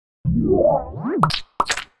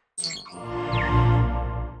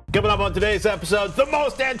Coming up on today's episode, the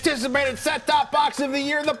most anticipated set-top box of the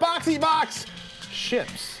year, the Boxy Box,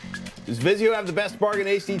 ships. Does Vizio have the best bargain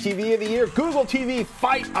HDTV of the year? Google TV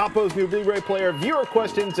fight Oppo's new Blu-ray player, viewer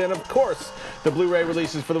questions, and of course, the Blu-ray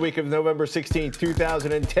releases for the week of November 16,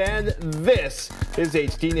 2010. This is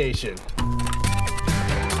HD Nation.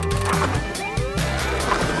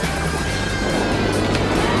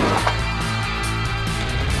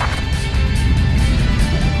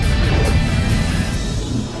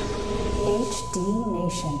 HD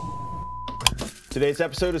Nation. Today's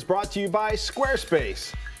episode is brought to you by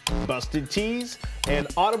Squarespace, Busted Tees, and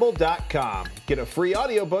Audible.com. Get a free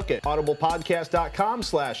audiobook at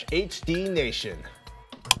audiblepodcast.com/HDNation.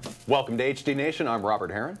 Welcome to HD Nation. I'm Robert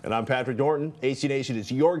Heron. And I'm Patrick Norton. HD Nation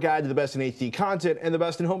is your guide to the best in HD content and the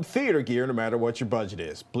best in home theater gear, no matter what your budget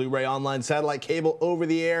is. Blu-ray, online, satellite, cable, over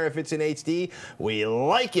the air. If it's in HD, we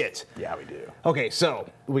like it. Yeah, we do. Okay, so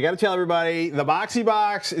we got to tell everybody the Boxy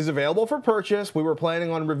Box is available for purchase. We were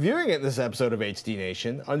planning on reviewing it in this episode of HD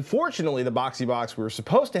Nation. Unfortunately, the Boxy Box we were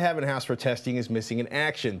supposed to have in-house for testing is missing in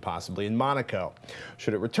action, possibly in Monaco.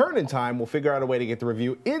 Should it return in time, we'll figure out a way to get the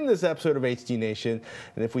review in this episode of HD Nation.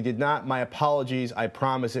 And if we did not, my apologies. I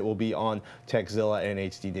promise it will be on Techzilla and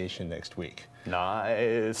HD Nation next week.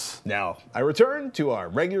 Nice. Now, I return to our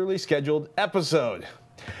regularly scheduled episode.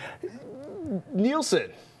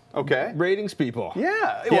 Nielsen. Okay. Ratings people.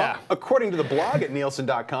 Yeah. Well, according to the blog at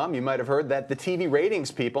Nielsen.com, you might have heard that the TV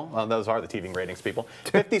ratings people, well, those are the TV ratings people,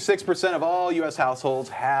 56% of all U.S. households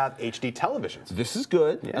have HD televisions. This is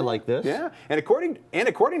good. Yeah. I like this. Yeah. And according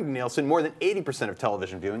to Nielsen, more than 80% of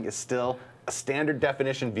television viewing is still a standard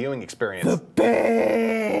definition viewing experience. The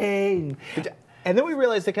bang! And then we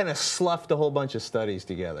realized they kind of sloughed a whole bunch of studies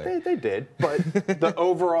together. They did, but the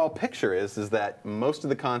overall picture is that most of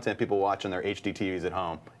the content people watch on their HD TVs at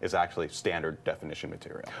home is actually standard definition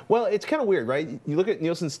material. Well, it's kind of weird, right? You look at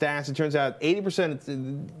Nielsen stats, it turns out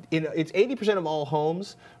 80%, it's 80% of all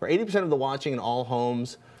homes, or 80% of the watching in all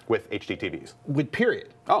homes. With HD TVs. With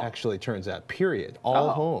period. Oh. Actually, turns out, period. All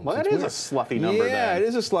homes. Well, that is a sloughy number then. Yeah, it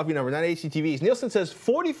is a sloughy number, not HD TVs. Nielsen says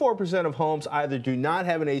 44% of homes either do not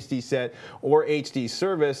have an HD set or HD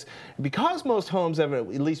service. Because most homes have at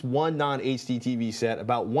least one non-HD TV set,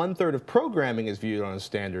 about 1/3 of programming is viewed on a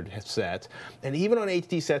standard set. And even on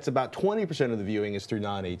HD sets, about 20% of the viewing is through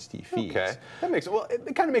non-HD feeds. Okay. That makes, well,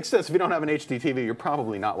 it kind of makes sense. If you don't have an HD TV, you're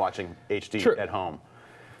probably not watching HD at home.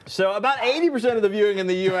 So about 80% of the viewing in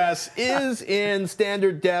the U.S. is in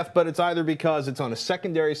standard def, but it's either because it's on a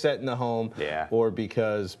secondary set in the home or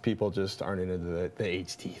because people just aren't into the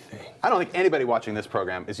HD thing. I don't think anybody watching this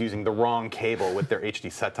program is using the wrong cable with their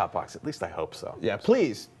HD set-top box. At least I hope so. Yeah,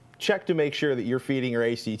 please check to make sure that you're feeding your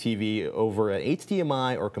HD TV over an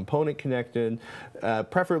HDMI or component connected,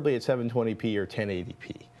 preferably at 720p or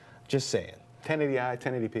 1080p. Just saying. 1080i,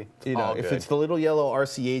 1080p. You know, if it's the little yellow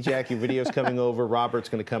RCA jack, your video's coming over, Robert's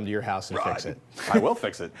going to come to your house and fix it. I will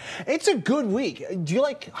fix it. It's a good week. Do you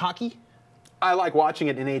like hockey? I like watching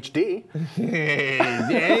it in HD.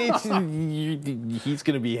 He's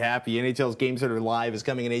going to be happy. NHL's Game Center Live is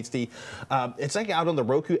coming in HD. It's like out on the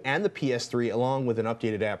Roku and the PS3, along with an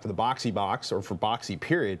updated app for the Boxy Box, or for Boxy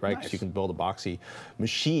period, right? Because you can build a Boxy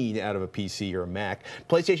machine out of a PC or a Mac.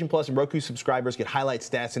 PlayStation Plus and Roku subscribers get highlight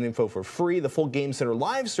stats and info for free. The full Game Center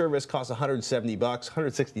Live service costs $170,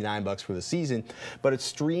 $169 for the season, but it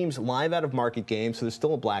streams live out of market games, so there's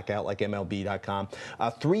still a blackout like MLB.com.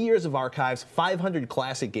 3 years of archives, 500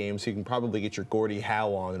 classic games, so you can probably get your Gordie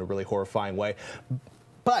Howe on in a really horrifying way.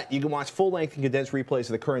 But you can watch full-length and condensed replays of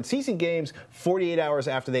the current season games 48 hours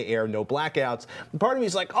after they air, no blackouts. And part of me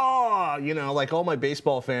is like, oh, you know, like all my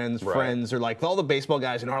baseball fans, friends are like, all the baseball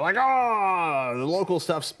guys are like, oh, the local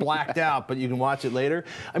stuff's blacked out, but you can watch it later.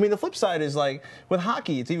 I mean, the flip side is like, with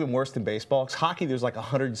hockey, it's even worse than baseball. Because hockey, there's like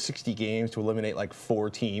 160 games to eliminate like 4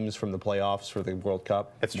 teams from the playoffs for the World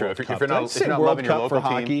Cup. That's true. If you're not loving your local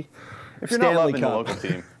team, if you're not loving the local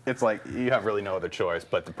team, it's like you have really no other choice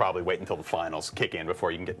but to probably wait until the finals kick in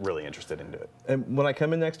before you can get really interested into it. And when I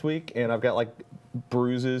come in next week and I've got like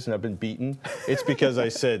bruises and I've been beaten, it's because I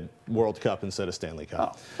said World Cup instead of Stanley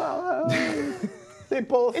Cup. They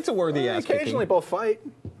both. It's a worthy ass occasionally both fight.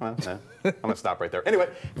 Well, I'm gonna stop right there. Anyway,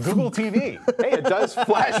 Google TV. Hey, it does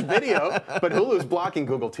flash video, but Hulu's blocking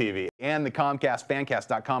Google TV and the Comcast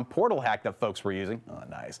Fancast.com portal hack that folks were using. Oh,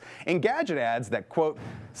 nice. And gadget ads that quote,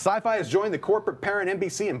 SyFy has joined the corporate parent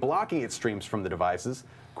NBC in blocking its streams from the devices.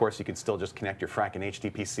 Of course, you can still just connect your fracking HD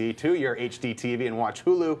PC to your HD TV and watch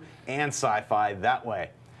Hulu and SyFy that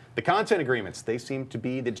way. The content agreements, they seem to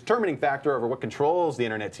be the determining factor over what controls the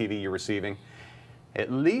internet TV you're receiving. At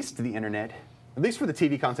least the internet At least for the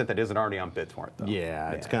TV content that isn't already on BitTorrent, though.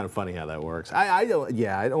 Yeah, it's kind of funny how that works. I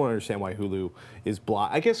don't understand why Hulu is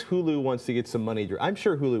blocked. I guess Hulu wants to get some money. I'm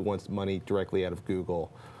sure Hulu wants money directly out of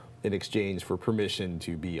Google in exchange for permission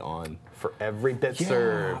to be on. For every bit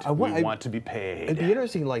served, we want to be paid. It'd be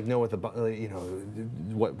interesting, like, know what the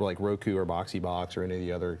what like Roku or Box or any of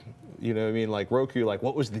the other, you know what I mean? Like Roku, like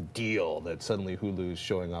what was the deal that suddenly Hulu's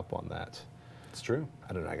showing up on that? It's true.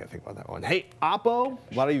 I don't know. I gotta think about that one. Hey, Oppo.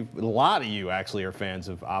 A lot of you actually are fans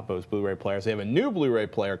of Oppo's Blu-ray players. They have a new Blu-ray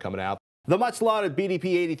player coming out. The much-lauded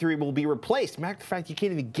BDP83 will be replaced. Matter of fact, you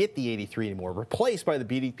can't even get the 83 anymore. Replaced by the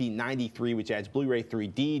BDP93, which adds Blu-ray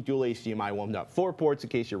 3D, dual HDMI 1.4 ports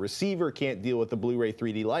in case your receiver can't deal with the Blu-ray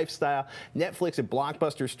 3D lifestyle, Netflix and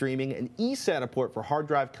Blockbuster streaming, an eSATA port for hard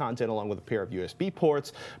drive content along with a pair of USB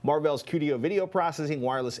ports, Marvell's QDO video processing,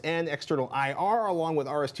 wireless and external IR, along with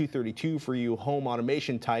RS-232 for you home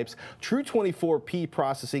automation types, true 24p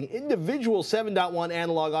processing, individual 7.1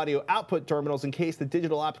 analog audio output terminals in case the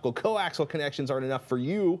digital optical coaxial connections aren't enough for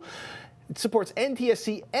you. It supports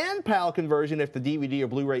NTSC and PAL conversion if the DVD or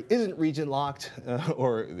Blu-ray isn't region locked,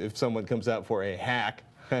 or if someone comes out for a hack.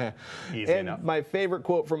 Easy and enough. My favorite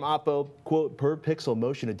quote from Oppo, quote, per pixel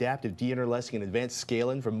motion adaptive deinterlacing and advanced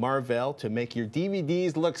scaling from Marvell to make your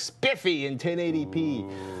DVDs look spiffy in 1080p.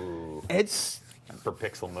 Ooh. It's per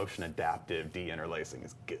pixel motion adaptive deinterlacing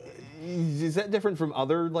is good. Is that different from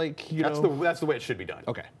other, like, that's the way it should be done.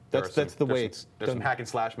 Okay, that's the way it's done. There's some hack and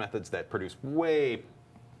slash methods that produce way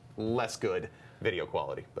less good video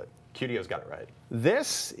quality, but QDO's got it right.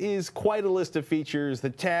 This is quite a list of features. The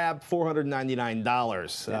tab, $499.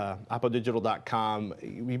 OppoDigital.com.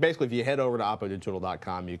 Basically, if you head over to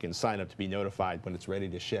OppoDigital.com, you can sign up to be notified when it's ready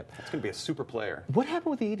to ship. It's going to be a super player. What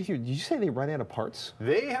happened with the 83? Did you say they ran out of parts?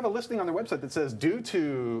 They have a listing on their website that says due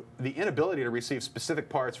to the inability to receive specific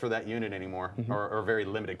parts for that unit anymore, or very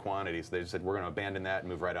limited quantities, they said we're going to abandon that and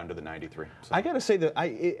move right on to the 93. So. I got to say that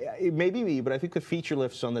it may be me, but I think the feature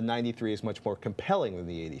lifts on the 93 is much more compelling than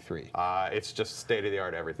the 83. It's just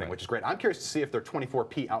state-of-the-art everything, which is great. I'm curious to see if their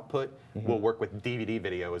 24p output will work with DVD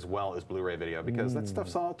video as well as Blu-ray video, because that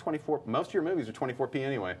stuff's all 24. Most of your movies are 24p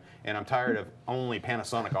anyway, and I'm tired of only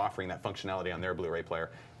Panasonic offering that functionality on their Blu-ray player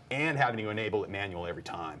and having to enable it manual every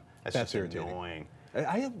time. That's just annoying.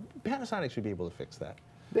 Panasonic should be able to fix that.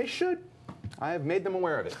 They should. I have made them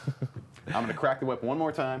aware of it. I'm going to crack the whip one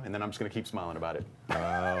more time, and then I'm just going to keep smiling about it.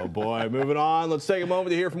 Oh, boy. Moving on. Let's take a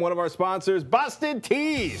moment to hear from one of our sponsors, Busted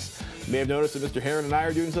Tees. You may have noticed that Mr. Heron and I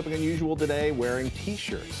are doing something unusual today, wearing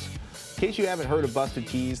T-shirts. In case you haven't heard of Busted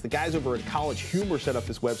Tees, the guys over at College Humor set up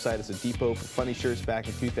this website as a depot for funny shirts back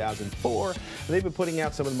in 2004, and they've been putting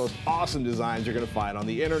out some of the most awesome designs you're going to find on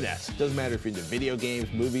the internet. It doesn't matter if you're into video games,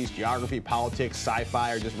 movies, geography, politics,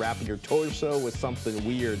 sci-fi, or just wrapping your torso with something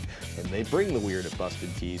weird, and they bring the weird at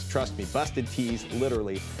Busted Tees. Trust me, Busted Tees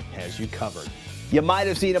literally has you covered. You might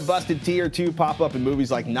have seen a busted tee or two pop up in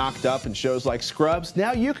movies like Knocked Up and shows like Scrubs.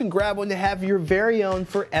 Now you can grab one to have your very own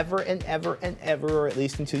forever and ever and ever, or at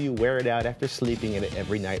least until you wear it out after sleeping in it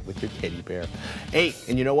every night with your teddy bear. Hey,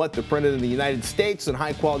 and you know what? They're printed in the United States in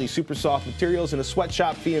high-quality, super soft materials in a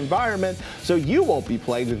sweatshop-free environment, so you won't be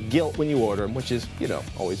plagued with guilt when you order them, which is,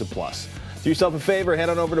 always a plus. Do yourself a favor, head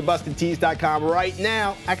on over to BustedTees.com right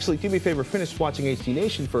now. Actually, do me a favor, finish watching HD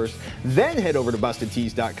Nation first, then head over to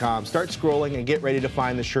BustedTees.com, start scrolling, and get ready to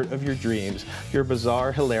find the shirt of your dreams. Your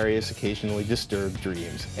bizarre, hilarious, occasionally disturbed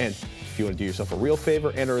dreams. And if you want to do yourself a real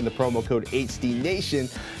favor, enter in the promo code HD Nation.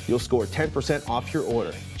 You'll score 10% off your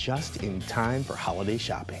order, just in time for holiday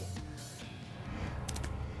shopping.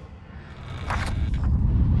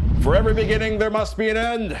 For every beginning, there must be an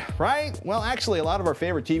end, right? Well, actually, a lot of our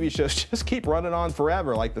favorite TV shows just keep running on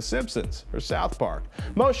forever, like The Simpsons or South Park.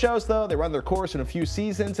 Most shows, though, they run their course in a few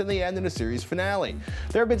seasons and they end in a series finale.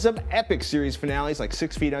 There have been some epic series finales like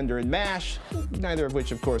 6 Feet Under and MASH, neither of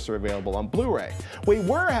which, of course, are available on Blu-ray. We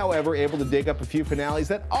were, however, able to dig up a few finales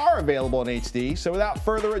that are available in HD, so without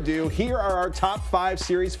further ado, here are our top 5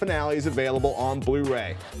 series finales available on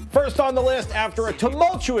Blu-ray. First on the list, after a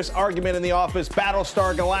tumultuous argument in the office,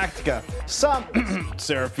 Battlestar Galactica. Some,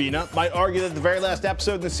 Serafina, might argue that the very last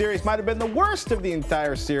episode in the series might have been the worst of the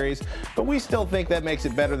entire series, but we still think that makes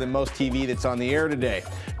it better than most TV that's on the air today.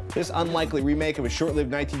 This unlikely remake of a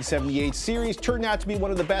short-lived 1978 series turned out to be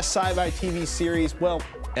one of the best sci-fi TV series, well,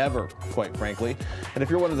 ever, quite frankly. And if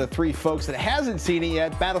you're one of the 3 folks that hasn't seen it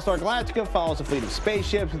yet, Battlestar Galactica follows a fleet of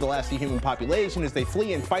spaceships with the last human population as they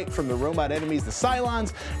flee and fight from the robot enemies, the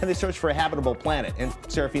Cylons, and they search for a habitable planet. And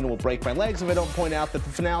Serafina will break my legs if I don't point out that the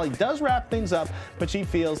finale does wrap things up, but she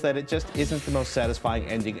feels that it just isn't the most satisfying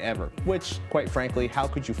ending ever. Which, quite frankly, how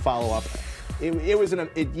could you follow up?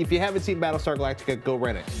 If you haven't seen Battlestar Galactica, go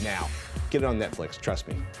rent it now. Get it on Netflix, trust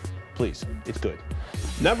me. Please, it's good.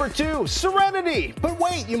 Number 2, Serenity. But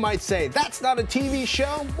wait, you might say, that's not a TV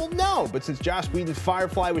show? Well, no, but since Joss Whedon's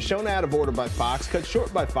Firefly was shown out of order by Fox, cut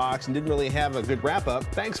short by Fox, and didn't really have a good wrap-up,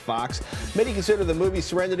 thanks Fox, many consider the movie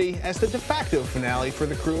Serenity as the de facto finale for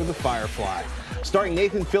the crew of the Firefly. Starring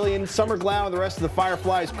Nathan Fillion, Summer Glau, and the rest of the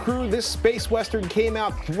Firefly's crew, this space western came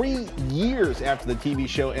out 3 years after the TV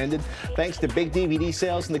show ended, thanks to big DVD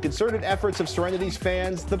sales and the concerted efforts of Serenity's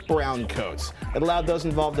fans, the Browncoats. It allowed those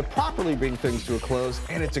involved to properly bring things to a close,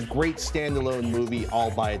 and it's a great standalone movie all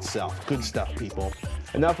by itself. Good stuff, people.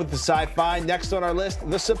 Enough with the sci-fi. Next on our list,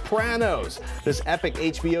 The Sopranos. This epic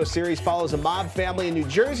HBO series follows a mob family in New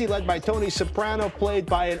Jersey led by Tony Soprano, played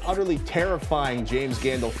by an utterly terrifying James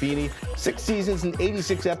Gandolfini. 6 seasons and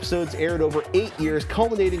 86 episodes aired over 8 years,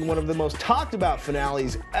 culminating in one of the most talked about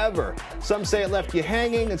finales ever. Some say it left you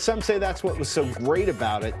hanging, and some say that's what was so great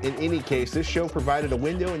about it. In any case, this show provided a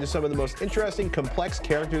window into some of the most interesting, complex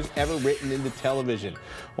characters ever written into television.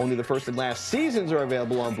 Only the first and last seasons are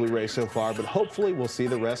available on Blu-ray so far, but hopefully we'll see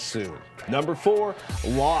the rest soon. Number 4,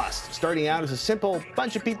 Lost. Starting out as a simple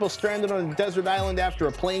bunch of people stranded on a desert island after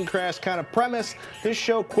a plane crash kind of premise, this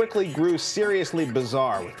show quickly grew seriously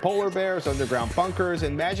bizarre, with polar bears, underground bunkers,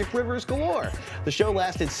 and magic rivers galore. The show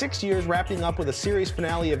lasted 6 years, wrapping up with a series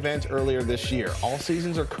finale event earlier this year. All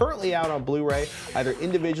seasons are currently out on Blu-ray, either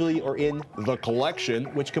individually or in The Collection,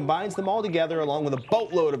 which combines them all together along with a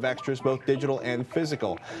boatload of extras, both digital and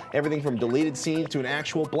physical. Everything from deleted scenes to an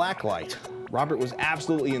actual blacklight. Robert was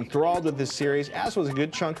absolutely enthralled with this series, as was a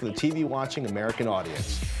good chunk of the TV-watching American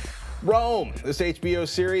audience. Rome. This HBO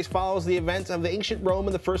series follows the events of the ancient Rome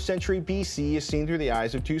in the 1st century BC as seen through the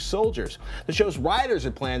eyes of 2 soldiers. The show's writers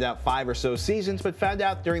had planned out 5 or so seasons, but found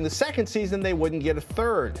out during the 2nd season they wouldn't get a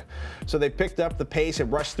 3rd. So they picked up the pace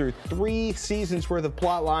and rushed through 3 seasons worth of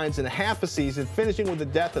plot lines in half a season, finishing with the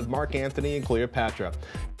death of Mark Antony and Cleopatra.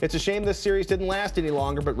 It's a shame this series didn't last any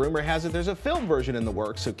longer, but rumor has it there's a film version in the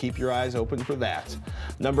works, so keep your eyes open for that.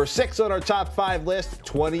 Number 6 on our top 5 list,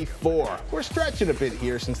 24. We're stretching a bit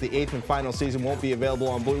here since the 8th and final season won't be available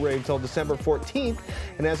on Blu-ray until December 14th,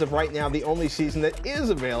 and as of right now, the only season that is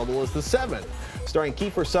available is the 7th. Starring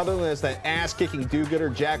Kiefer Sutherland as that ass-kicking do-gooder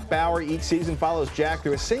Jack Bauer, each season follows Jack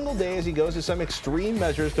through a single day as he goes to some extreme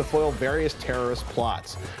measures to foil various terrorist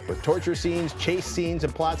plots. With torture scenes, chase scenes,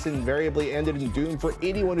 and plots that invariably ended in doom for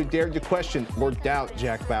anyone who dared to question or doubt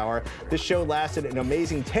Jack Bauer, this show lasted an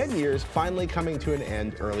amazing 10 years, finally coming to an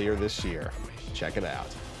end earlier this year. Check it out.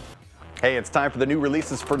 Hey, it's time for the new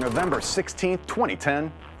releases for November 16th,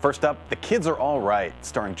 2010. First up, The Kids Are All Right,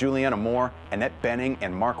 starring Juliana Moore, Annette Bening,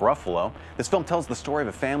 and Mark Ruffalo. This film tells the story of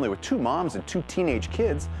a family with 2 moms and 2 teenage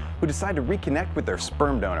kids who decide to reconnect with their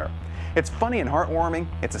sperm donor. It's funny and heartwarming,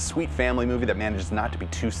 it's a sweet family movie that manages not to be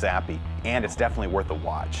too sappy, and it's definitely worth a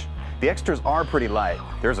watch. The extras are pretty light.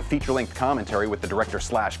 There's a feature-length commentary with the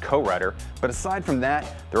director/co-writer, but aside from that,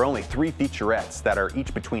 there are only 3 featurettes that are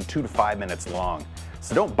each between 2 to 5 minutes long.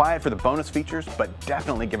 So don't buy it for the bonus features, but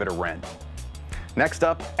definitely give it a rent. Next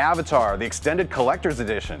up, Avatar, the Extended Collector's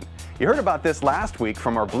Edition. You heard about this last week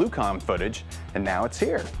from our BlueCon footage, and now it's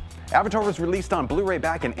here. Avatar was released on Blu-ray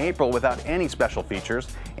back in April without any special features,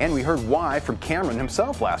 and we heard why from Cameron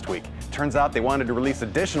himself last week. Turns out they wanted to release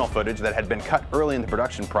additional footage that had been cut early in the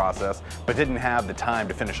production process, but didn't have the time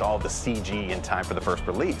to finish all of the CG in time for the first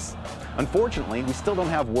release. Unfortunately, we still don't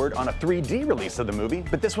have word on a 3D release of the movie,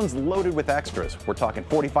 but this one's loaded with extras. We're talking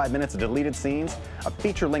 45 minutes of deleted scenes, a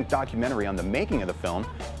feature-length documentary on the making of the film,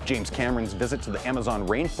 James Cameron's visit to the Amazon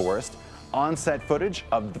rainforest, on-set footage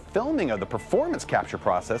of the filming of the performance capture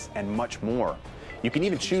process, and much more. You can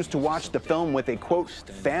even choose to watch the film with a, quote,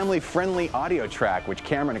 family-friendly audio track, which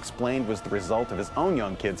Cameron explained was the result of his own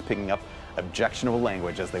young kids picking up objectionable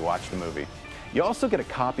language as they watched the movie. You also get a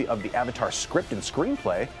copy of the Avatar script and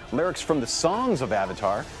screenplay, lyrics from the songs of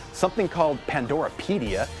Avatar, something called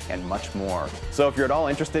Pandorapedia, and much more. So if you're at all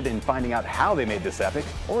interested in finding out how they made this epic,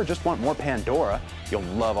 or just want more Pandora, you'll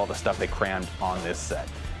love all the stuff they crammed on this set.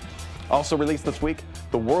 Also released this week,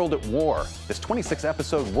 The World at War. This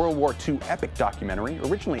 26-episode World War II epic documentary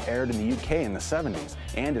originally aired in the UK in the 70s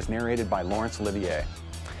and is narrated by Laurence Olivier.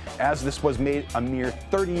 As this was made a mere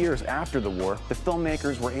 30 years after the war, the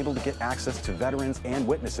filmmakers were able to get access to veterans and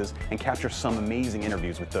witnesses and capture some amazing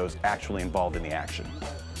interviews with those actually involved in the action.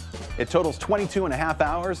 It totals 22.5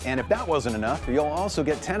 hours, and if that wasn't enough, you'll also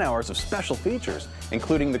get 10 hours of special features,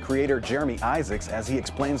 including the creator Jeremy Isaacs as he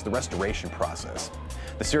explains the restoration process.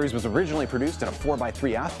 The series was originally produced in a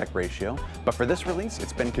 4:3 aspect ratio, but for this release,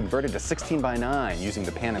 it's been converted to 16:9 using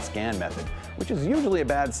the pan and scan method, which is usually a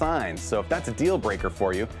bad sign, so if that's a deal breaker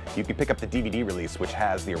for you, you can pick up the DVD release, which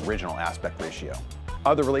has the original aspect ratio.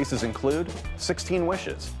 Other releases include 16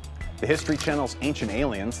 Wishes, the History Channel's Ancient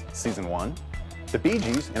Aliens, Season 1, The Bee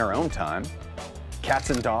Gees in Our Own Time, Cats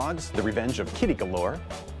and Dogs, The Revenge of Kitty Galore,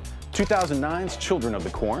 2009's Children of the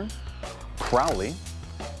Corn, Crowley,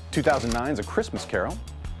 2009's A Christmas Carol,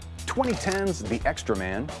 2010's The Extra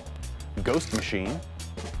Man, Ghost Machine,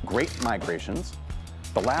 Great Migrations,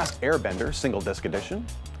 The Last Airbender Single Disc Edition,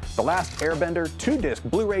 The Last Airbender 2-Disc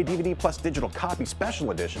Blu-ray DVD plus Digital Copy Special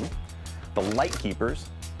Edition, The Lightkeepers,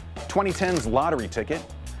 2010's Lottery Ticket,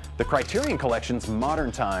 the Criterion Collection's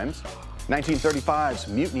Modern Times, 1935's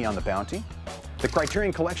Mutiny on the Bounty, the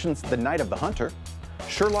Criterion Collection's The Night of the Hunter,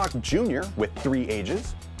 Sherlock Jr. with 3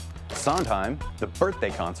 Ages, Sondheim, The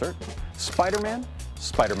Birthday Concert, Spider-Man,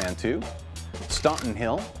 Spider-Man 2, Staunton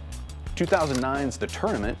Hill, 2009's The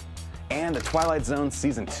Tournament, and The Twilight Zone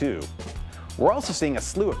Season 2. We're also seeing a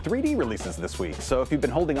slew of 3D releases this week, so if you've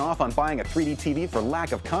been holding off on buying a 3D TV for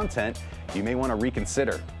lack of content, you may want to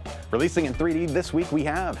reconsider. Releasing in 3D this week we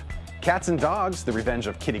have Cats and Dogs, The Revenge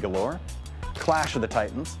of Kitty Galore, Clash of the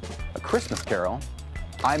Titans, A Christmas Carol,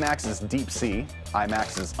 IMAX's Deep Sea,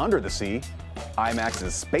 IMAX's Under the Sea,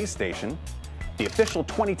 IMAX's Space Station, the official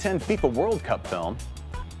 2010 FIFA World Cup film,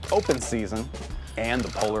 Open Season, and The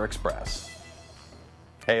Polar Express.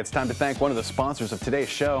 Hey, it's time to thank one of the sponsors of today's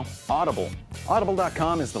show, Audible.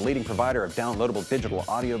 Audible.com is the leading provider of downloadable digital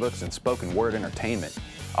audiobooks and spoken word entertainment.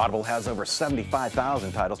 Audible has over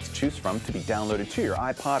 75,000 titles to choose from to be downloaded to your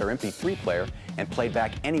iPod or MP3 player and played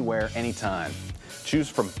back anywhere, anytime. Choose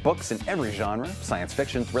from books in every genre, science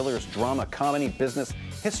fiction, thrillers, drama, comedy, business,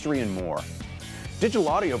 history, and more. Digital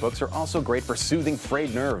audiobooks are also great for soothing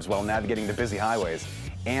frayed nerves while navigating the busy highways,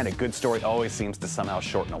 and a good story always seems to somehow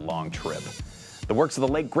shorten a long trip. The works of the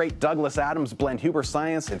late, great Douglas Adams blend humor,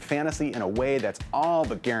 science, and fantasy in a way that's all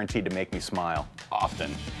but guaranteed to make me smile,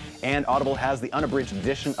 often. And Audible has the unabridged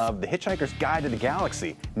edition of The Hitchhiker's Guide to the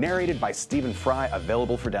Galaxy, narrated by Stephen Fry,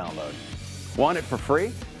 available for download. Want it for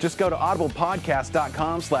free? Just go to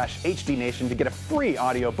audiblepodcast.com/HDNation to get a free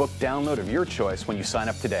audiobook download of your choice when you sign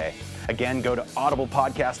up today. Again, go to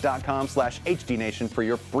audiblepodcast.com/HDNation for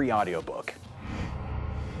your free audiobook.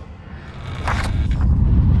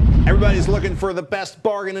 Everybody's looking for the best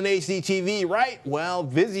bargain in HDTV, right? Well,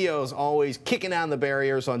 Vizio's always kicking down the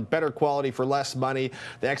barriers on better quality for less money.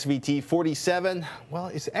 The XVT47, well,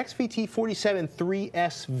 it's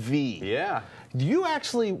XVT473SV. Yeah. You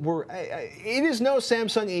actually were, it is no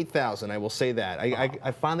Samsung 8000, I will say that.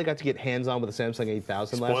 I finally got to get hands-on with the Samsung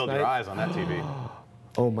 8000 last night. Spoiled your eyes on that TV.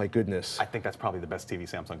 Oh my goodness. I think that's probably the best TV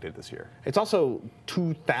Samsung did this year. It's also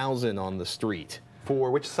 2,000 on the street.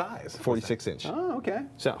 For which size? 46 inch. Oh, okay.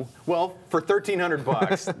 So, well, for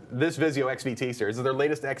 $1,300, this Vizio XVT series is their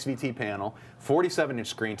latest XVT panel, 47-inch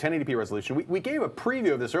screen, 1080p resolution. We gave a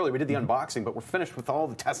preview of this earlier. We did the unboxing, but we're finished with all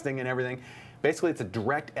the testing and everything. Basically, it's a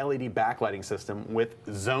direct LED backlighting system with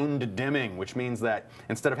zoned dimming, which means that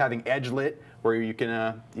instead of having edge lit, where you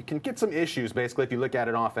can get some issues, basically, if you look at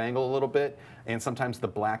it off angle a little bit, and sometimes the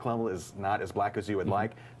black level is not as black as you would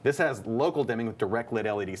like. This has local dimming with direct lit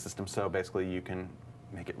LED system, so basically you can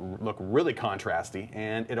make it look really contrasty,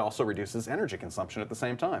 and it also reduces energy consumption at the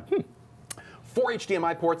same time. 4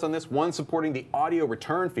 HDMI ports on this, one supporting the audio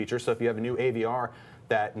return feature, so if you have a new AVR,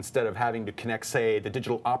 that instead of having to connect, say, the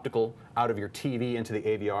digital optical out of your TV into the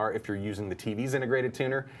AVR, if you're using the TV's integrated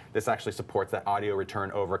tuner, this actually supports that audio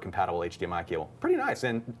return over a compatible HDMI cable. Pretty nice,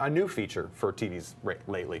 and a new feature for TVs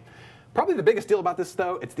lately. Probably the biggest deal about this,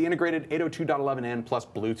 though, it's the integrated 802.11n plus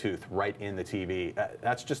Bluetooth right in the TV.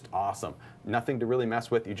 That's just awesome. Nothing to really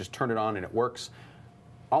mess with. You just turn it on and it works.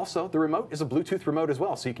 Also, the remote is a Bluetooth remote as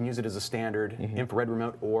well, so you can use it as a standard infrared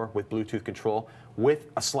remote or with Bluetooth control with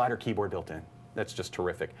a slider keyboard built in. That's just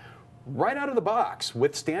terrific. Right out of the box,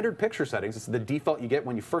 with standard picture settings, it's the default you get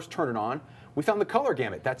when you first turn it on, we found the color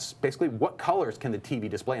gamut. That's basically what colors can the TV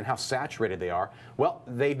display and how saturated they are. Well,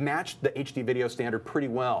 they've matched the HD video standard pretty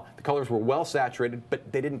well. The colors were well saturated, but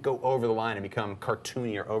they didn't go over the line and become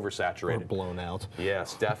cartoony or oversaturated. Or blown out.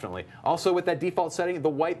 Yes, definitely. Also, with that default setting, the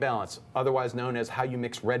white balance, otherwise known as how you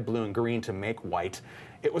mix red, blue, and green to make white,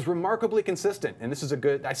 it was remarkably consistent, and this is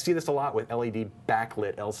I see this a lot with LED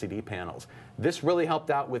backlit LCD panels. This really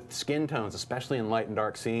helped out with skin tones, especially in light and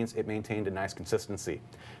dark scenes. It maintained a nice consistency.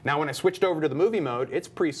 Now, when I switched over to the movie mode, its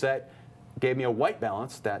preset gave me a white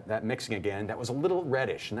balance, that mixing again, that was a little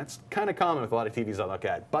reddish, and that's kind of common with a lot of TVs I look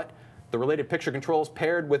at. But the related picture controls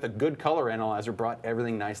paired with a good color analyzer brought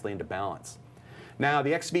everything nicely into balance. Now,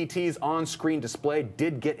 the XVT's on-screen display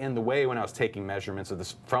did get in the way when I was taking measurements of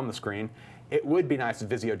this from the screen. It would be nice if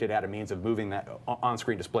Vizio did add a means of moving that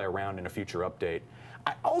on-screen display around in a future update.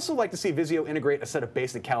 I also like to see Vizio integrate a set of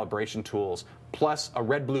basic calibration tools, plus a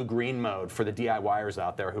red, blue, green mode for the DIYers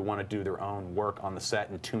out there who want to do their own work on the set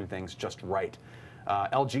and tune things just right.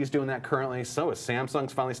 LG's doing that currently, so is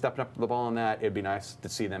Samsung's finally stepping up to the ball on that. It'd be nice to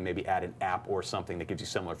see them maybe add an app or something that gives you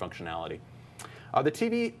similar functionality. The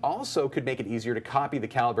TV also could make it easier to copy the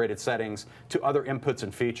calibrated settings to other inputs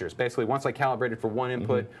and features. Basically, once I calibrated for one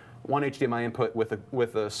input, one HDMI input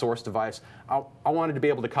with a source device, I wanted to be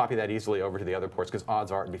able to copy that easily over to the other ports because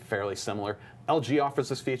odds are it'd be fairly similar. LG offers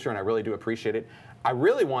this feature, and I really do appreciate it. I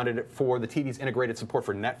really wanted it for the TV's integrated support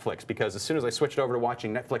for Netflix because as soon as I switched over to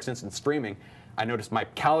watching Netflix instant streaming, I noticed my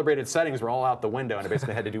calibrated settings were all out the window, and I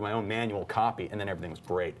basically had to do my own manual copy, and then everything was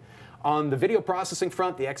great. On the video processing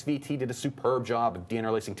front, the XVT did a superb job of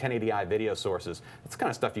deinterlacing 1080i video sources. That's the kind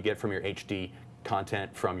of stuff you get from your HD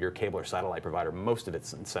content from your cable or satellite provider. Most of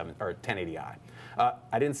it's in 1080i.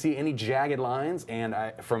 I didn't see any jagged lines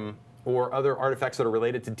or other artifacts that are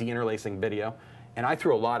related to deinterlacing video. And I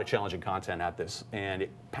threw a lot of challenging content at this, and it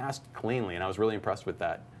passed cleanly, and I was really impressed with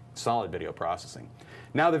that. Solid video processing.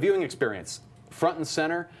 Now the viewing experience. Front and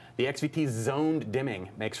center, the XVT's zoned dimming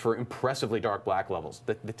makes for impressively dark black levels.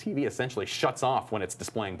 The TV essentially shuts off when it's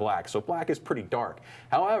displaying black, so black is pretty dark.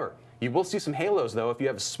 However, you will see some halos, though, if you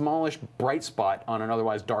have a smallish bright spot on an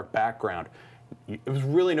otherwise dark background. It was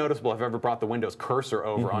really noticeable if I ever brought the Windows cursor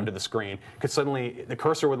over onto the screen, because suddenly the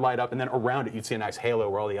cursor would light up, and then around it you'd see a nice halo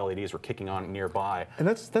where all the LEDs were kicking on nearby. And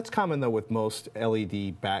that's common though with most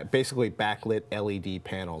LED, basically backlit LED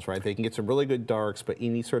panels, right? They can get some really good darks, but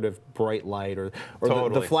any sort of bright light or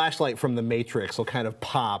the flashlight from the Matrix will kind of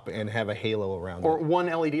pop and have a halo around it. Or one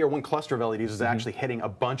LED or one cluster of LEDs is actually hitting a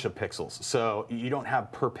bunch of pixels, so you don't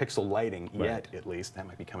have per pixel lighting yet, at least. That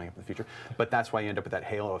might be coming up in the future, but that's why you end up with that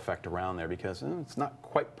halo effect around there, because it's not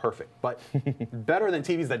quite perfect, but better than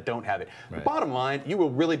TVs that don't have it. Right. Bottom line, you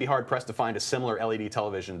will really be hard-pressed to find a similar LED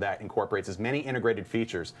television that incorporates as many integrated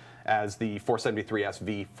features as the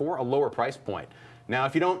 473SV for a lower price point. Now,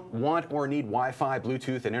 if you don't want or need Wi-Fi,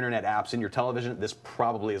 Bluetooth, and Internet apps in your television, this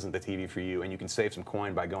probably isn't the TV for you, and you can save some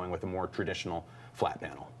coin by going with a more traditional flat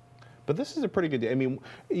panel. But this is a pretty good, I mean,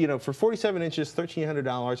 you know, for 47 inches,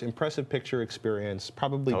 $1,300, impressive picture experience,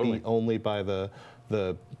 probably beat only by the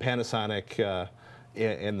Panasonic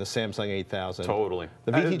and the Samsung 8000. Totally.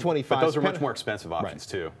 The VT25. But those are much more expensive options,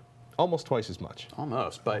 too. Almost twice as much.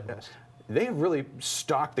 Almost, but they have really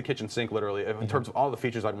stocked the kitchen sink, literally, in terms of all the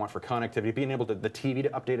features I'd want for connectivity, being able to, the TV to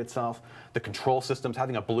update itself, the control systems,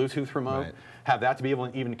 having a Bluetooth remote, have that to be able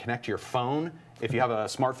to even connect to your phone. If you have a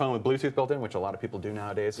smartphone with Bluetooth built in, which a lot of people do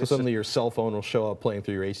nowadays. So suddenly your cell phone will show up playing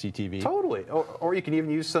through your HDTV. Totally. Or you can even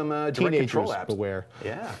use some direct control apps. Beware.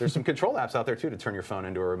 Yeah, there's some control apps out there, too, to turn your phone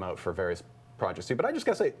into a remote for various projects, too. But I just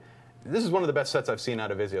got to say, this is one of the best sets I've seen out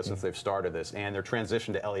of Vizio since they've started this, and their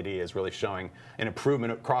transition to LED is really showing an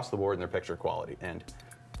improvement across the board in their picture quality. And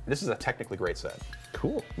this is a technically great set.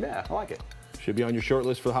 Cool. Yeah, I like it. Should be on your short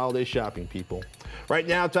list for the holiday shopping, people. Right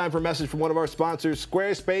now, time for a message from one of our sponsors,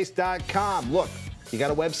 Squarespace.com. Look, you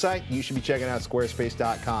got a website? You should be checking out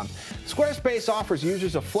Squarespace.com. Squarespace offers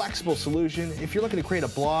users a flexible solution. If you're looking to create a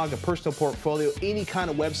blog, a personal portfolio, any kind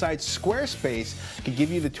of website, Squarespace can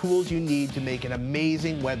give you the tools you need to make an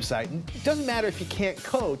amazing website. And it doesn't matter if you can't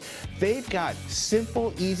code. They've got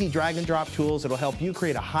simple, easy drag and drop tools that'll help you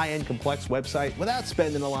create a high-end, complex website without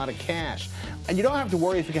spending a lot of cash. And you don't have to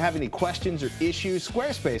worry if you have any questions or issues.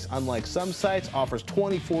 Squarespace, unlike some sites, offers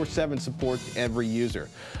 24/7 support to every user.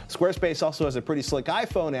 Squarespace also has a pretty slick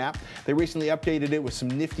iPhone app. They recently updated it with some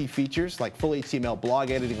nifty features like full HTML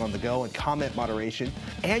blog editing on the go and comment moderation.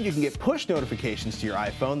 And you can get push notifications to your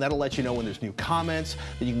iPhone. That'll let you know when there's new comments.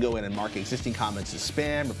 Then you can go in and mark existing comments as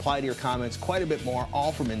spam, reply to your comments, quite a bit more,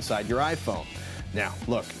 all from inside your iPhone. Now,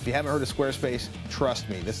 look, if you haven't heard of Squarespace, trust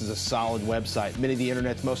me, this is a solid website. Many of the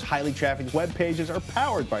internet's most highly trafficked web pages are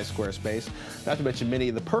powered by Squarespace, not to mention many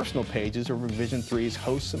of the personal pages of Revision 3's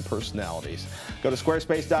hosts and personalities. Go to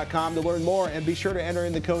squarespace.com to learn more, and be sure to enter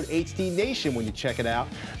in the code HDNation when you check it out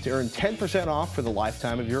to earn 10% off for the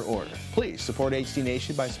lifetime of your order. Please support HD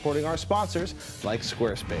Nation by supporting our sponsors like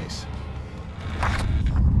Squarespace.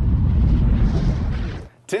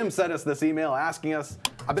 Tim sent us this email asking us,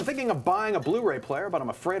 I've been thinking of buying a Blu-ray player, but I'm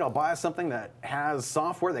afraid I'll buy something that has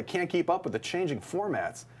software that can't keep up with the changing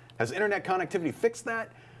formats. Has internet connectivity fixed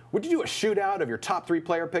that? Would you do a shootout of your top 3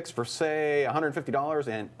 player picks for, say,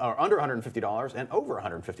 $150 or under $150 and over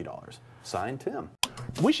 $150? Signed, Tim.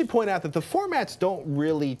 We should point out that the formats don't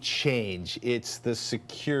really change. It's the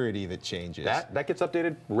security that changes. That gets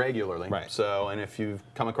updated regularly. Right. So, and if you've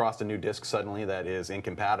come across a new disc suddenly that is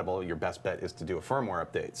incompatible, your best bet is to do a firmware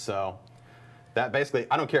update. So, That basically,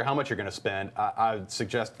 I don't care how much you're going to spend. I would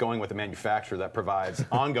suggest going with a manufacturer that provides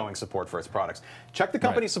ongoing support for its products. Check the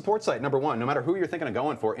company's support site, number one, no matter who you're thinking of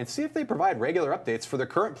going for, and see if they provide regular updates for their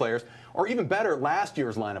current players, or even better, last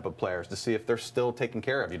year's lineup of players to see if they're still taking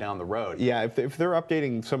care of you down the road. Yeah, if they're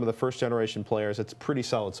updating some of the first generation players, it's pretty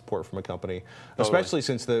solid support from a company, especially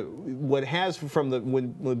since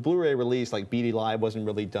when Blu-ray released, like BD Live wasn't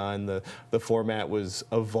really done, the format was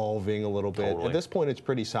evolving a little bit. At this point, it's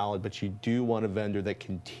pretty solid, but you do want a vendor that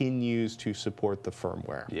continues to support the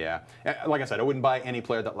firmware. Yeah, like I said, I wouldn't buy any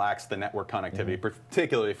player that lacks the network connectivity,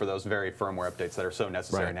 particularly for those very firmware updates that are so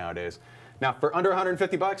necessary nowadays. Now, for under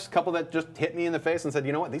 150 bucks, a couple that just hit me in the face and said,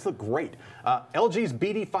 you know what, these look great. LG's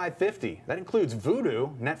BD550, that includes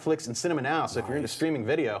Vudu, Netflix, and Cinema Now, so if you're into streaming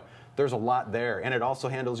video, there's a lot there. And it also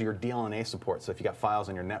handles your DLNA support, so if you got files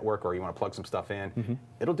on your network or you want to plug some stuff in,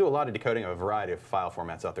 it'll do a lot of decoding of a variety of file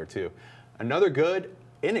formats out there too. Another good,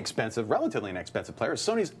 relatively inexpensive player is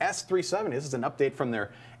Sony's S370. This is an update from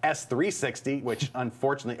their S360, which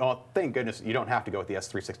unfortunately, thank goodness you don't have to go with the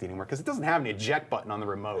S360 anymore because it doesn't have an eject button on the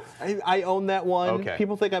remote. I own that one. Okay.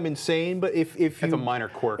 People think I'm insane, but if it's a minor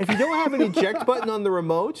quirk. If you don't have an eject button on the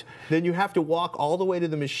remote, then you have to walk all the way to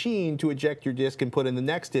the machine to eject your disc and put in the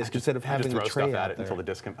next disc instead of having to the throw tray stuff out at it there. until the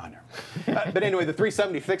disc comes. Oh, no. But anyway, the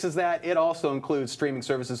 370 fixes that. It also includes streaming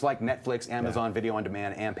services like Netflix, Amazon Video on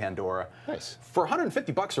Demand, and Pandora. Nice. For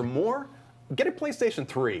 150 bucks or more, get a PlayStation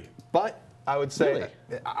 3. But I would say,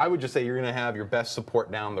 I would just say you're going to have your best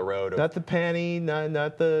support down the road. Not the panty,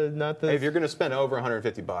 not the. If you're going to spend over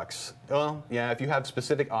 150 bucks, well, yeah, if you have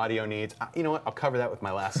specific audio needs, you know what? I'll cover that with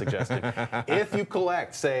my last suggestion. If you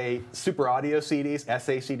collect, say, super audio CDs,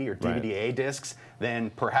 SACD or DVD-A discs, then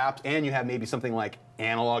perhaps, and you have maybe something like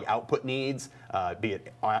analog output needs, be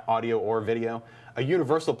it audio or video, a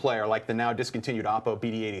universal player like the now discontinued Oppo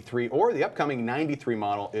BD83 or the upcoming 93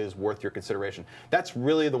 model is worth your consideration. That's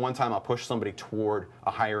really the one time I'll push somebody toward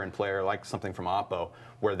a higher end player like something from Oppo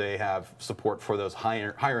where they have support for those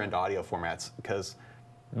higher end audio formats, because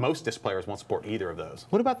most disc players won't support either of those.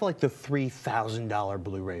 What about like the $3,000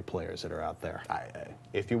 Blu-ray players that are out there?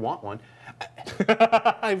 If you want one.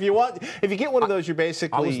 if you get one of those, you're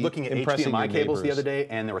basically I was looking at HDMI cables the other day,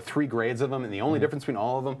 and there were 3 grades of them, and the only difference between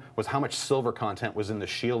all of them was how much silver content was in the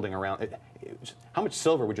shielding around it. How much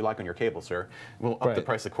silver would you like on your cable, sir? We'll up the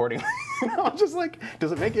price accordingly. I'm just like,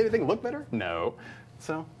 does it make anything look better? No.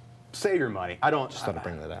 So save your money. I don't. Just thought I'd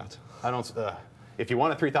bring that out. I don't. If you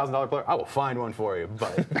want a $3,000 player, I will find one for you,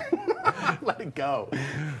 but let it go.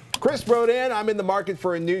 Chris wrote in, I'm in the market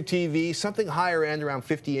for a new TV, something higher end, around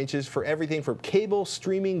 50 inches, for everything from cable,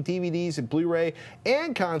 streaming, DVDs, and Blu-ray,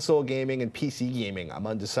 and console gaming and PC gaming. I'm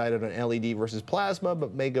undecided on LED versus plasma,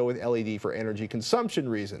 but may go with LED for energy consumption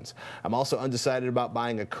reasons. I'm also undecided about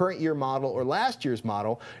buying a current year model or last year's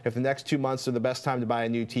model. If the next 2 months are the best time to buy a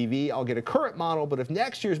new TV, I'll get a current model, but if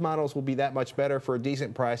next year's models will be that much better for a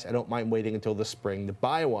decent price, I don't mind waiting until the spring to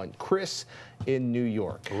buy one. Chris in New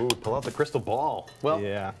York. Ooh, pull out the crystal ball. Well,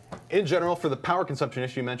 yeah. In general, for the power consumption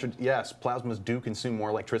issue you mentioned, yes, plasmas do consume more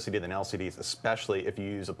electricity than LCDs, especially if you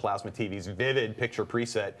use a plasma TV's vivid picture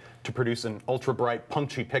preset to produce an ultra bright,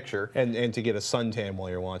 punchy picture. And to get a suntan while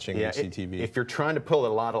you're watching HDTV. If you're trying to pull a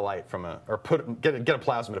lot of light from get a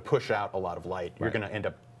plasma to push out a lot of light, you're going to end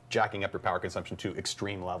up jacking up your power consumption to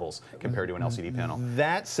extreme levels compared to an LCD panel.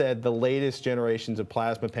 That said, the latest generations of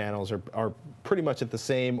plasma panels are pretty much at the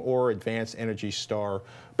same or advanced Energy Star,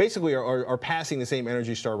 basically are passing the same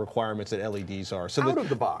Energy Star requirements that LEDs are. So out of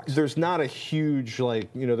the box. There's not a huge,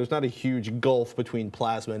 there's not a huge gulf between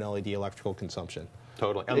plasma and LED electrical consumption.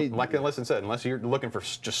 Totally. And like Listen said, unless you're looking for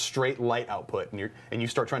just straight light output and you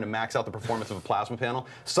start trying to max out the performance of a plasma panel,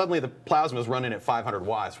 suddenly the plasma is running at 500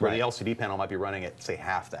 watts, where the LCD panel might be running at, say,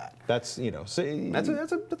 half that. That's,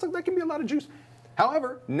 that can be a lot of juice.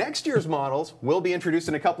 However, next year's models will be introduced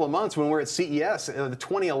in a couple of months when we're at CES, the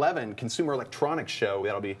 2011 Consumer Electronics Show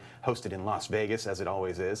that'll be hosted in Las Vegas, as it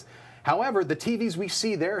always is. However, the TVs we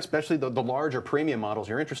see there, especially the larger premium models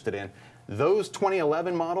you're interested in, those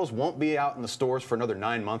 2011 models won't be out in the stores for another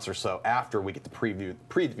 9 months or so after we get to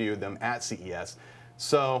preview them at CES.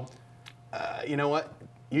 So, you know what?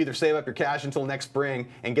 You either save up your cash until next spring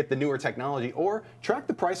and get the newer technology, or track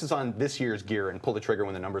the prices on this year's gear and pull the trigger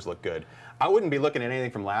when the numbers look good. I wouldn't be looking at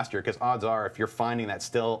anything from last year, because odds are, if you're finding that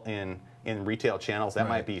still in retail channels, that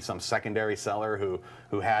might be some secondary seller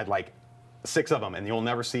who had like 6 of them, and you'll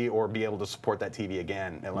never see or be able to support that TV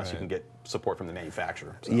again unless you can get support from the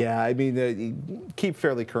manufacturer. So. Yeah, I mean, you keep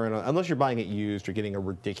fairly current, unless you're buying it used or getting a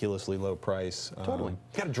ridiculously low price. Totally.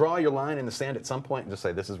 You got to draw your line in the sand at some point and just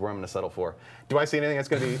say, this is where I'm going to settle for. Do I see anything that's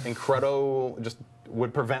going to be incredible, just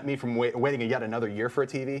would prevent me from waiting yet another year for a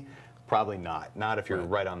TV? Probably not. Not if you're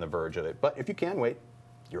right on the verge of it. But if you can wait,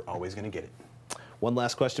 you're always going to get it. One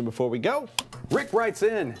last question before we go. Rick writes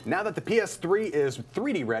in, now that the PS3 is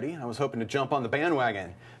 3D ready, I was hoping to jump on the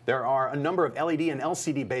bandwagon. There are a number of LED and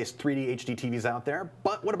LCD-based 3D HD TVs out there,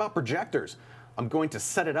 but what about projectors? I'm going to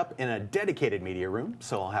set it up in a dedicated media room,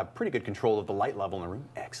 so I'll have pretty good control of the light level in the room.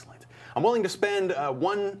 Excellent. I'm willing to spend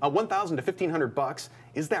 $1,000 to $1,500.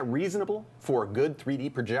 Is that reasonable for a good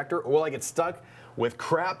 3D projector, or will I get stuck with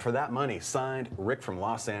crap for that money? Signed, Rick from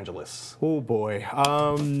Los Angeles. Oh boy,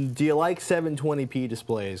 do you like 720p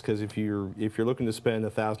displays? Because if you're looking to spend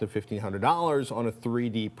 $1,000 to $1,500 on a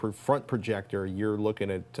 3D front projector, you're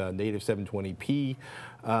looking at native 720p,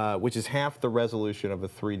 which is half the resolution of a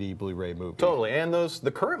 3D Blu-ray movie. Totally, and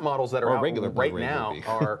the current models that are out regular right Blu-ray now movie.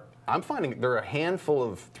 are, I'm finding there are a handful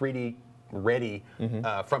of 3D ready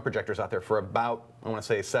front projectors out there for about, I want to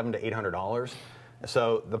say, $700 to $800.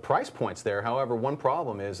 So the price point's there. However, one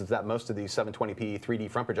problem is that most of these 720p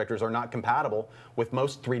 3D front projectors are not compatible with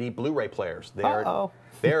most 3D Blu-ray players. They are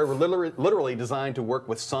literally designed to work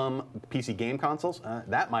with some PC game consoles.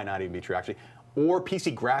 That might not even be true, actually. Or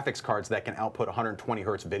PC graphics cards that can output 120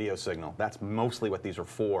 hertz video signal. That's mostly what these are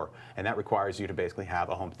for. And that requires you to basically have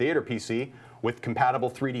a home theater PC with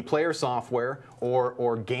compatible 3D player software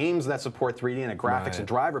or games that support 3D and a graphics and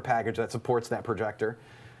driver package that supports that projector.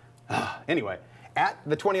 Anyway. At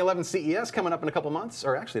the 2011 CES coming up in a couple months,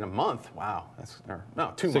 or actually in a month, wow,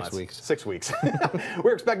 no, 2 months. 6 weeks. 6 weeks.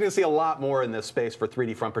 We're expecting to see a lot more in this space for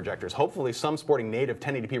 3D front projectors, hopefully some sporting native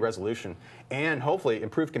 1080p resolution, and hopefully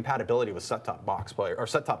improved compatibility with set-top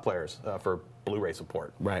players for Blu-ray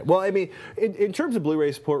support. Right. Well, I mean, in terms of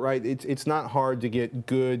Blu-ray support, right, it's not hard to get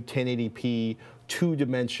good 1080p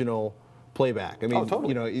two-dimensional playback. I mean,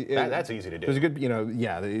 totally. You know, that's easy to do. There's a good, you know,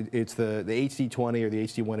 yeah, it's the HD20 or the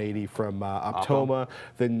HD180 from Optoma.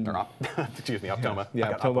 Then, excuse me, Optoma. Yeah,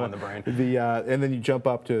 I got Optoma Oppo on the brain. And then you jump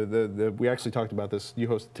up to we actually talked about this. You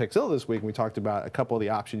hosted TechZilla this week, and we talked about a couple of the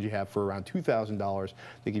options you have for around $2,000.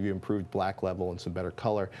 They give you improved black level and some better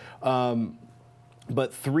color.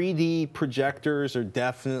 But 3D projectors are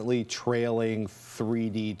definitely trailing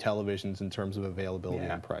 3D televisions in terms of availability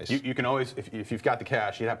and price. You can always, if you've got the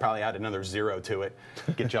cash, you'd probably add another 0 to it,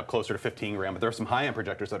 get you up closer to 15 grand. But there are some high-end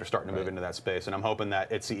projectors that are starting to move into that space, and I'm hoping that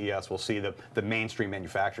at CES we'll see the mainstream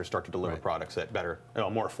manufacturers start to deliver products at better,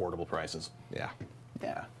 more affordable prices. Yeah.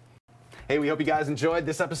 Yeah. Hey, we hope you guys enjoyed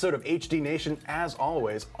this episode of HD Nation. As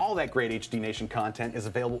always, all that great HD Nation content is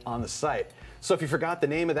available on the site. So if you forgot the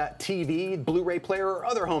name of that TV, Blu-ray player, or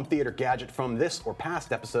other home theater gadget from this or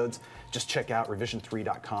past episodes, just check out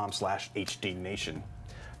revision3.com/HDNation.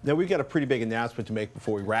 Now, we've got a pretty big announcement to make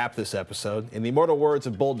before we wrap this episode. In the immortal words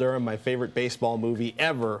of Bull Durham, my favorite baseball movie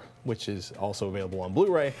ever, which is also available on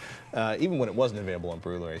Blu-ray, even when it wasn't available on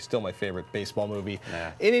Blu-ray, still my favorite baseball movie.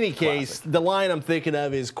 Yeah, in any case, the line I'm thinking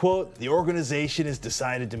of is, quote, "The organization has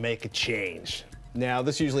decided to make a change." Now,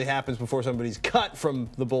 this usually happens before somebody's cut from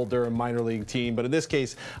the Bull Durham minor league team, but in this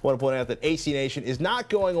case, I want to point out that HD Nation is not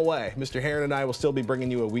going away. Mr. Heron and I will still be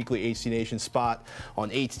bringing you a weekly HD Nation spot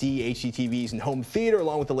on HD, HDTVs, and home theater,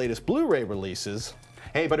 along with the latest Blu-ray releases.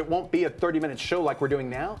 Hey, but it won't be a 30-minute show like we're doing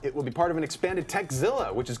now. It will be part of an expanded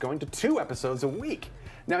TechZilla, which is going to 2 episodes a week.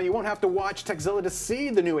 Now, you won't have to watch TechZilla to see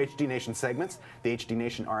the new HD Nation segments. The HD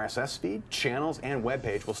Nation RSS feed, channels, and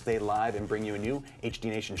webpage will stay live and bring you a new HD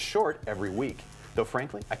Nation short every week. Though,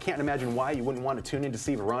 frankly, I can't imagine why you wouldn't want to tune in to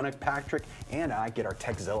see Veronica, Patrick, and I get our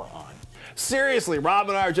TechZilla on. Seriously, Rob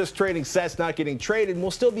and I are just trading sets, not getting traded, and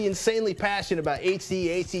we'll still be insanely passionate about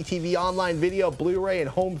HD, HDTV, online video, Blu-ray, and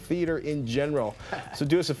home theater in general. So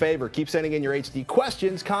do us a favor, keep sending in your HD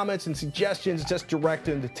questions, comments, and suggestions. Just direct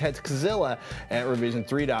them to TechZilla at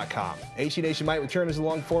revision3.com. HD Nation might return as a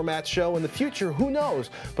long-format show in the future, who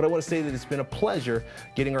knows? But I want to say that it's been a pleasure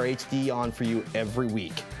getting our HD on for you every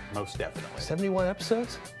week. Most definitely. 71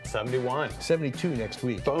 episodes? 71. 72 next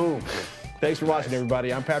week. Boom. Thanks for watching,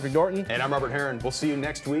 everybody. I'm Patrick Norton. And I'm Robert Heron. We'll see you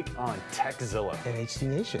next week on TechZilla. And HD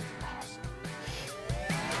Nation.